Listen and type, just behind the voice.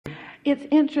It's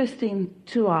interesting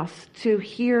to us to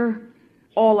hear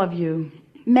all of you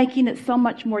making it so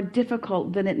much more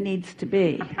difficult than it needs to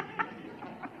be.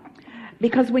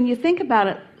 Because when you think about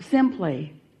it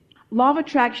simply, law of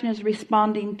attraction is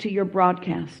responding to your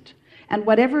broadcast. And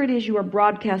whatever it is you are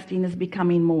broadcasting is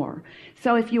becoming more.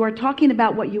 So if you are talking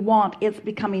about what you want, it's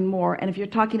becoming more. And if you're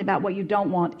talking about what you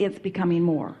don't want, it's becoming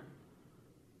more.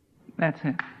 That's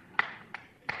it.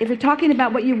 If you're talking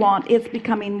about what you want, it's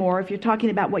becoming more. If you're talking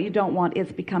about what you don't want,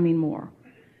 it's becoming more.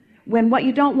 When what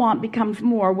you don't want becomes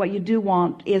more, what you do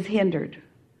want is hindered.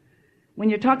 When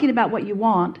you're talking about what you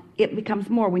want, it becomes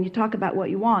more. When you talk about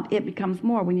what you want, it becomes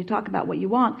more. When you talk about what you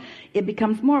want, it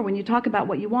becomes more. When you talk about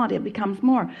what you want, it becomes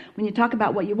more. When you talk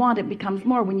about what you want, it becomes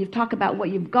more. When you talk about what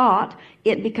you've got,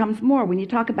 it becomes more. When you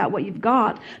talk about what you've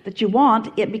got that you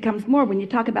want, it becomes more. When you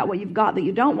talk about what you've got that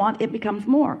you don't want, it becomes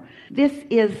more. This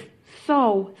is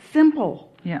so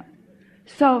simple. Yeah.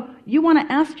 So you want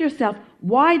to ask yourself,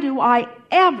 why do I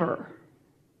ever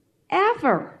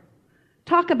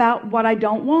talk about what I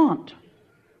don't want?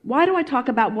 Why do I talk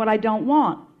about what I don't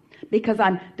want? Because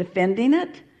I'm defending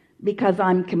it, because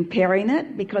I'm comparing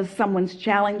it, because someone's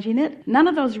challenging it. None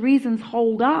of those reasons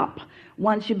hold up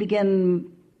once you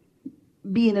begin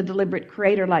being a deliberate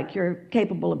creator like you're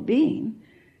capable of being.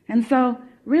 And so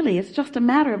really it's just a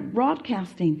matter of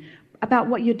broadcasting about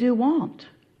what you do want.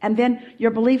 And then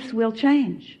your beliefs will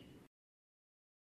change.